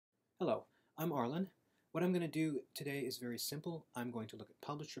Hello, I'm Arlen. What I'm going to do today is very simple. I'm going to look at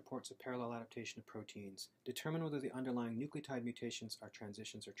published reports of parallel adaptation of proteins, determine whether the underlying nucleotide mutations are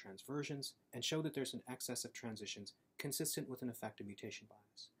transitions or transversions, and show that there's an excess of transitions consistent with an effective mutation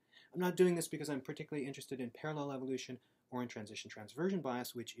bias. I'm not doing this because I'm particularly interested in parallel evolution or in transition-transversion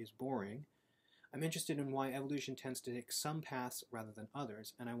bias, which is boring. I'm interested in why evolution tends to take some paths rather than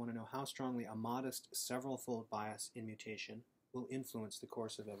others, and I want to know how strongly a modest several-fold bias in mutation will influence the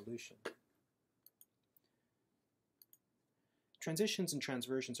course of evolution. Transitions and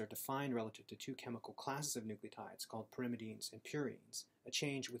transversions are defined relative to two chemical classes of nucleotides called pyrimidines and purines. A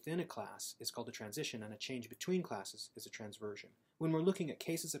change within a class is called a transition, and a change between classes is a transversion. When we're looking at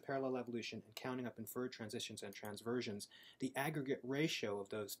cases of parallel evolution and counting up inferred transitions and transversions, the aggregate ratio of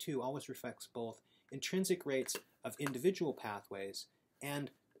those two always reflects both intrinsic rates of individual pathways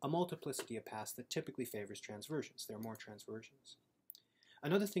and a multiplicity of paths that typically favors transversions. There are more transversions.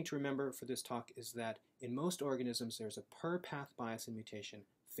 Another thing to remember for this talk is that in most organisms there's a per-path bias in mutation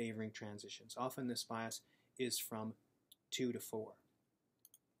favoring transitions. Often this bias is from 2 to 4.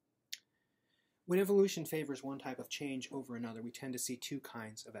 When evolution favors one type of change over another, we tend to see two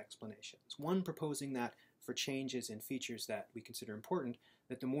kinds of explanations. One proposing that for changes in features that we consider important,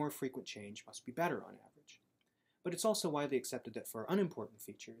 that the more frequent change must be better on average. But it's also widely accepted that for unimportant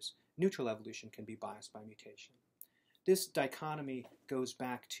features, neutral evolution can be biased by mutation. This dichotomy goes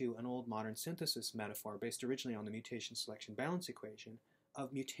back to an old modern synthesis metaphor based originally on the mutation-selection balance equation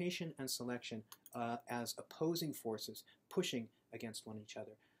of mutation and selection as opposing forces pushing against one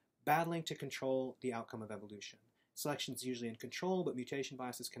another, battling to control the outcome of evolution. Selection is usually in control, but mutation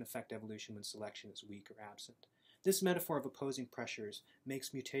biases can affect evolution when selection is weak or absent. This metaphor of opposing pressures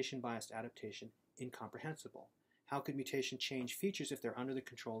makes mutation-biased adaptation incomprehensible. How could mutation change features if they're under the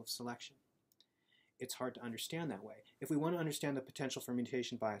control of selection? It's hard to understand that way. If we want to understand the potential for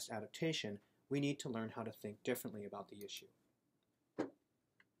mutation-biased adaptation, we need to learn how to think differently about the issue.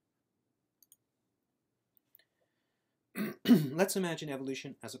 Let's imagine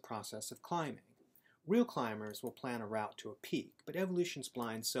evolution as a process of climbing. Real climbers will plan a route to a peak, but evolution's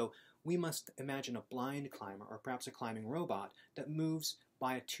blind, so we must imagine a blind climber, or perhaps a climbing robot, that moves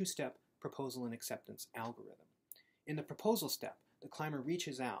by a two-step proposal and acceptance algorithm. In the proposal step, the climber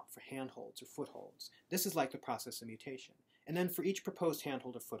reaches out for handholds or footholds. This is like the process of mutation. And then for each proposed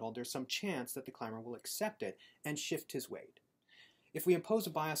handhold or foothold, there's some chance that the climber will accept it and shift his weight. If we impose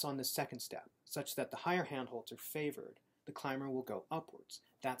a bias on this second step, such that the higher handholds are favored, the climber will go upwards.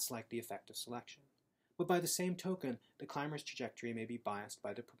 That's like the effect of selection. But by the same token, the climber's trajectory may be biased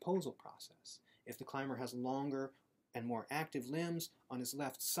by the proposal process. If the climber has longer and more active limbs on his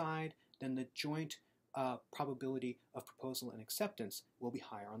left side, then the joint probability of proposal and acceptance will be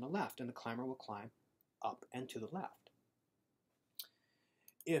higher on the left, and the climber will climb up and to the left.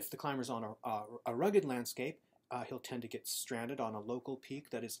 If the climber's on a rugged landscape, he'll tend to get stranded on a local peak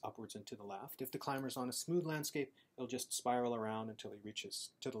that is upwards and to the left. If the climber's on a smooth landscape, he'll just spiral around until he reaches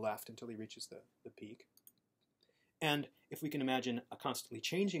to the left, until he reaches the peak. And if we can imagine a constantly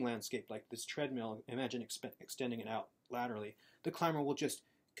changing landscape like this treadmill, imagine extending it out laterally, the climber will just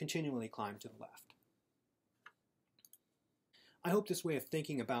continually climb to the left. I hope this way of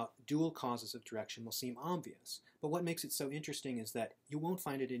thinking about dual causes of direction will seem obvious, but what makes it so interesting is that you won't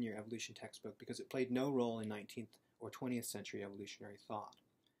find it in your evolution textbook because it played no role in 19th or 20th century evolutionary thought.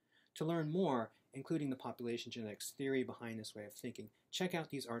 To learn more, including the population genetics theory behind this way of thinking, check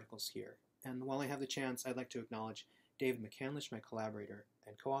out these articles here. And while I have the chance, I'd like to acknowledge David McCandlish, my collaborator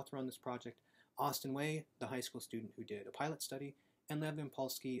and co-author on this project, Austin Way, the high school student who did a pilot study, and Lev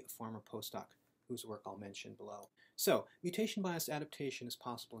Impolsky, a former postdoc, whose work I'll mention below. So, mutation-biased adaptation is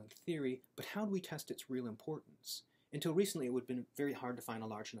possible in theory, but how do we test its real importance? Until recently, it would have been very hard to find a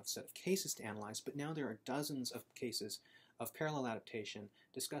large enough set of cases to analyze, but now there are dozens of cases of parallel adaptation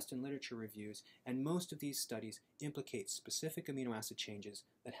discussed in literature reviews, and most of these studies implicate specific amino acid changes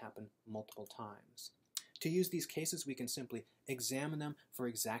that happen multiple times. To use these cases, we can simply examine them for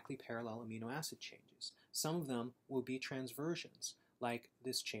exactly parallel amino acid changes. Some of them will be transversions, like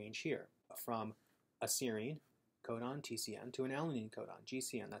this change here, from a serine codon TCN to an alanine codon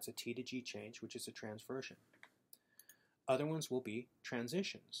GCN. That's a T to G change, which is a transversion. Other ones will be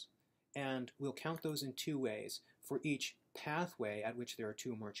transitions, and we'll count those in two ways. For each pathway at which there are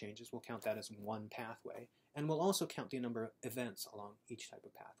two or more changes, we'll count that as one pathway, and we'll also count the number of events along each type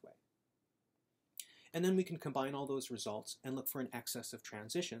of pathway. And then we can combine all those results and look for an excess of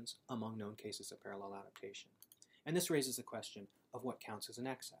transitions among known cases of parallel adaptation. And this raises the question of what counts as an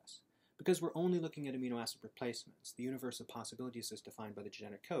excess. Because we're only looking at amino acid replacements, the universe of possibilities is defined by the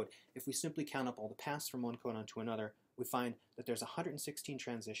genetic code. If we simply count up all the paths from one codon to another, we find that there's 116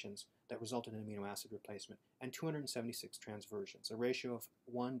 transitions that result in an amino acid replacement and 276 transversions, a ratio of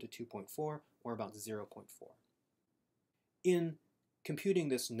 1 to 2.4, or about 0.4. In computing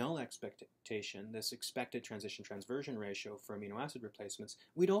this null expectation, this expected transition-transversion ratio for amino acid replacements,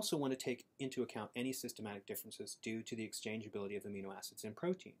 we'd also want to take into account any systematic differences due to the exchangeability of amino acids in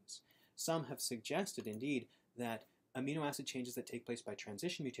proteins. Some have suggested, indeed, that amino acid changes that take place by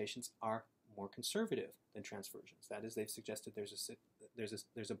transition mutations are more conservative than transversions. That is, they've suggested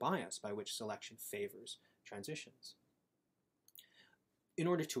there's a bias by which selection favors transitions. In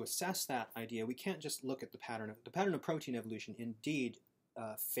order to assess that idea, we can't just look at the pattern of protein evolution. Indeed,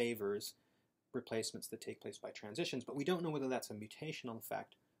 favors replacements that take place by transitions, but we don't know whether that's a mutational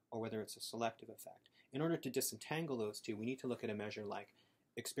effect or whether it's a selective effect. In order to disentangle those two, we need to look at a measure like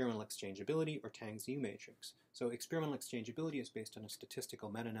experimental exchangeability, or Tang's U matrix. So experimental exchangeability is based on a statistical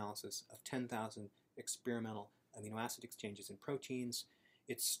meta-analysis of 10,000 experimental amino acid exchanges in proteins.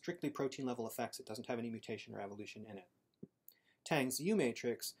 It's strictly protein-level effects. It doesn't have any mutation or evolution in it. Tang's U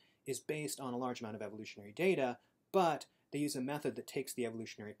matrix is based on a large amount of evolutionary data, but they use a method that takes the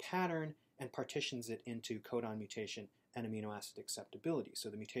evolutionary pattern and partitions it into codon mutation and amino acid acceptability. So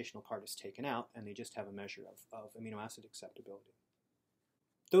the mutational part is taken out, and they just have a measure of amino acid acceptability.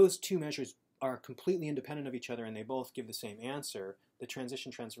 Those two measures are completely independent of each other, and they both give the same answer. The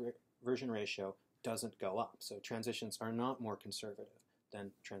transition-transversion ratio doesn't go up, so transitions are not more conservative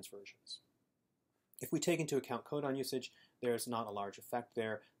than transversions. If we take into account codon usage, there's not a large effect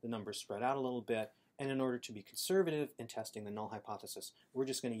there. The numbers spread out a little bit, and in order to be conservative in testing the null hypothesis, we're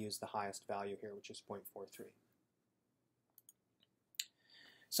just going to use the highest value here, which is 0.43.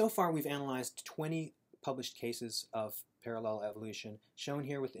 So far, we've analyzed 20 published cases of parallel evolution, shown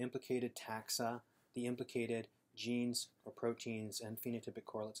here with the implicated taxa, the implicated genes or proteins, and phenotypic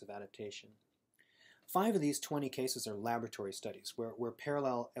correlates of adaptation. 5 of these 20 cases are laboratory studies where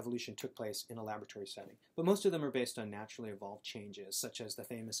parallel evolution took place in a laboratory setting, but most of them are based on naturally evolved changes, such as the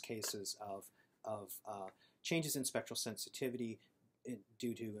famous cases of changes in spectral sensitivity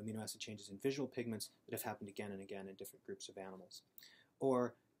due to amino acid changes in visual pigments that have happened again and again in different groups of animals,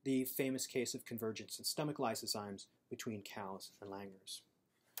 or the famous case of convergence in stomach lysozymes between cows and langurs.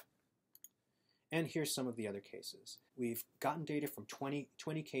 And here's some of the other cases. We've gotten data from 20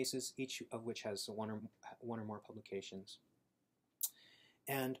 cases, each of which has one or more publications,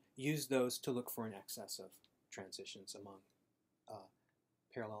 and used those to look for an excess of transitions among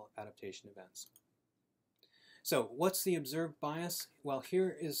parallel adaptation events. So what's the observed bias? Well,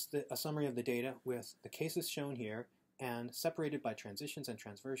 here is a summary of the data with the cases shown here, and separated by transitions and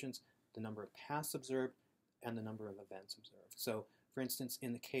transversions, the number of paths observed and the number of events observed. So, for instance,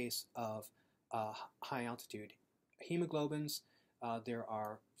 in the case of high altitude hemoglobins, there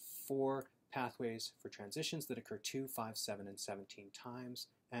are 4 pathways for transitions that occur 2, 5, 7, and 17 times,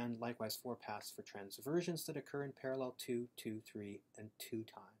 and likewise 4 paths for transversions that occur in parallel 2, 2, 3, and 2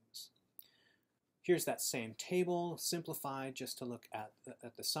 times. Here's that same table, simplified just to look at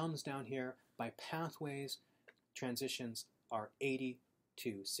the sums down here. By pathways, transitions are 80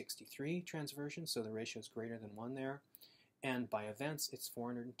 to 63 transversions, so the ratio is greater than 1 there. And by events, it's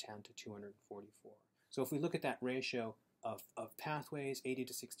 410 to 244. So if we look at that ratio of pathways, 80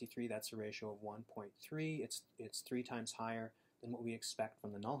 to 63, that's a ratio of 1.3. It's 3 times higher than what we expect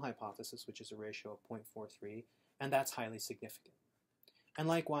from the null hypothesis, which is a ratio of 0.43, and that's highly significant. And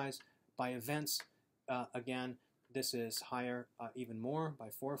likewise, by events, again, this is higher even more by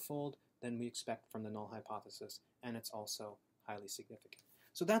 4-fold than we expect from the null hypothesis, and it's also highly significant.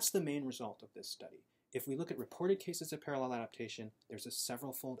 So that's the main result of this study. If we look at reported cases of parallel adaptation, there's a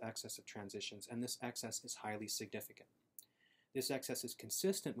several-fold excess of transitions, and this excess is highly significant. This excess is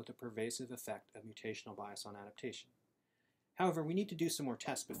consistent with the pervasive effect of mutational bias on adaptation. However, we need to do some more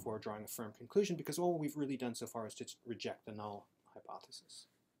tests before drawing a firm conclusion, because all we've really done so far is to reject the null hypothesis.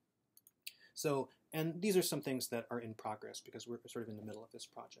 So, and these are some things that are in progress because we're sort of in the middle of this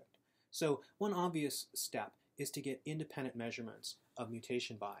project. So one obvious step is to get independent measurements of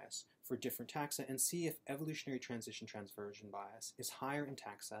mutation bias for different taxa and see if evolutionary transition-transversion bias is higher in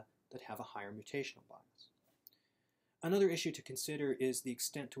taxa that have a higher mutational bias. Another issue to consider is the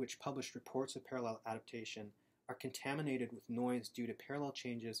extent to which published reports of parallel adaptation are contaminated with noise due to parallel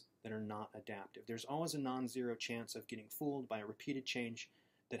changes that are not adaptive. There's always a non-zero chance of getting fooled by a repeated change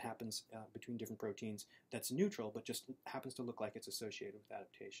that happens between different proteins that's neutral but just happens to look like it's associated with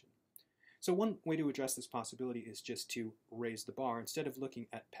adaptation. So one way to address this possibility is just to raise the bar. Instead of looking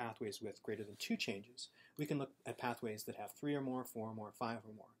at pathways with greater than 2 changes, we can look at pathways that have 3 or more, 4 or more, 5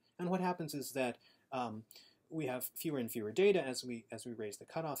 or more. And what happens is that we have fewer and fewer data as we raise the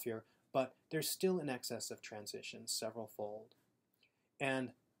cutoff here, but there's still an excess of transitions, several-fold,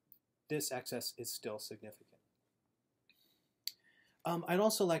 and this excess is still significant. I'd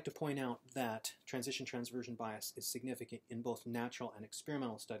also like to point out that transition-transversion bias is significant in both natural and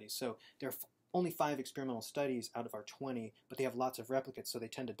experimental studies. So there are only 5 experimental studies out of our 20, but they have lots of replicates, so they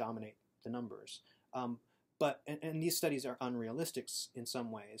tend to dominate the numbers. And these studies are unrealistic in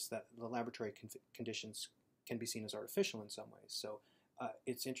some ways, that the laboratory conditions can be seen as artificial in some ways. So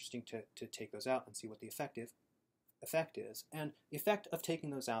it's interesting to take those out and see what the effect is. And the effect of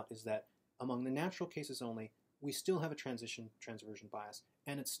taking those out is that among the natural cases only, we still have a transition-transversion bias,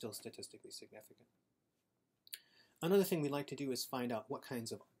 and it's still statistically significant. Another thing we like to do is find out what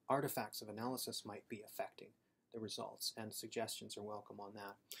kinds of artifacts of analysis might be affecting the results, and suggestions are welcome on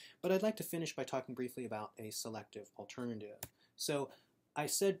that. But I'd like to finish by talking briefly about a selective alternative. So I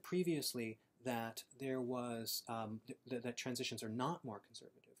said previously that there was that transitions are not more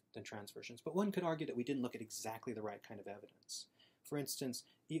conservative than transversions, but one could argue that we didn't look at exactly the right kind of evidence. For instance,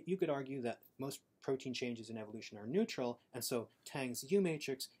 you could argue that most protein changes in evolution are neutral, and so Tang's U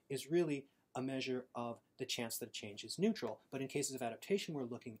matrix is really a measure of the chance that a change is neutral. But in cases of adaptation, we're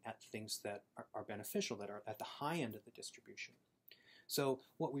looking at things that are beneficial, that are at the high end of the distribution. So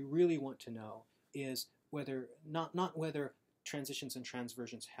what we really want to know is whether, not whether transitions and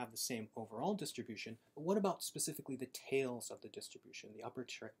transversions have the same overall distribution, but what about specifically the tails of the distribution, the upper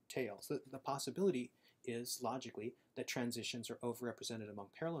tails? The possibility is, logically, that transitions are overrepresented among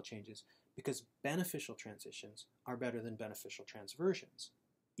parallel changes because beneficial transitions are better than beneficial transversions,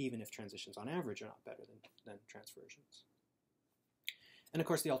 even if transitions on average are not better than transversions. And of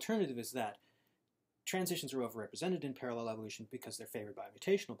course, the alternative is that transitions are overrepresented in parallel evolution because they're favored by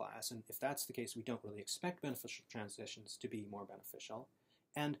mutational bias, and if that's the case, we don't really expect beneficial transitions to be more beneficial.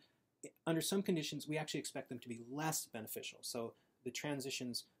 And under some conditions, we actually expect them to be less beneficial. So the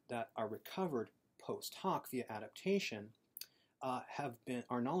transitions that are recovered post hoc via adaptation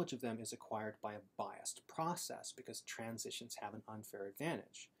our knowledge of them is acquired by a biased process because transitions have an unfair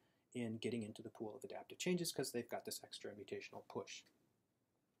advantage in getting into the pool of adaptive changes because they've got this extra mutational push.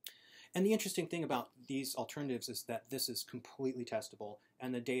 And the interesting thing about these alternatives is that this is completely testable,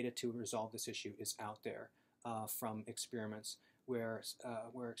 and the data to resolve this issue is out there from experiments where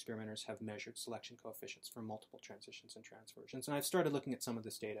experimenters have measured selection coefficients for multiple transitions and transversions. And I've started looking at some of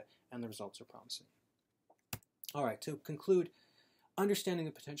this data, and the results are promising. All right, to conclude, understanding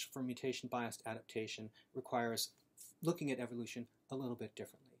the potential for mutation-biased adaptation requires looking at evolution a little bit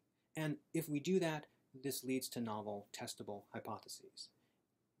differently. And if we do that, this leads to novel, testable hypotheses.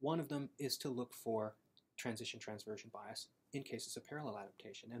 One of them is to look for transition-transversion bias in cases of parallel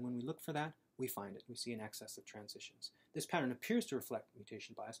adaptation. And when we look for that, we find it. We see an excess of transitions. This pattern appears to reflect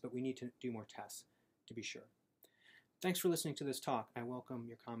mutation bias, but we need to do more tests to be sure. Thanks for listening to this talk. I welcome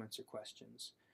your comments or questions.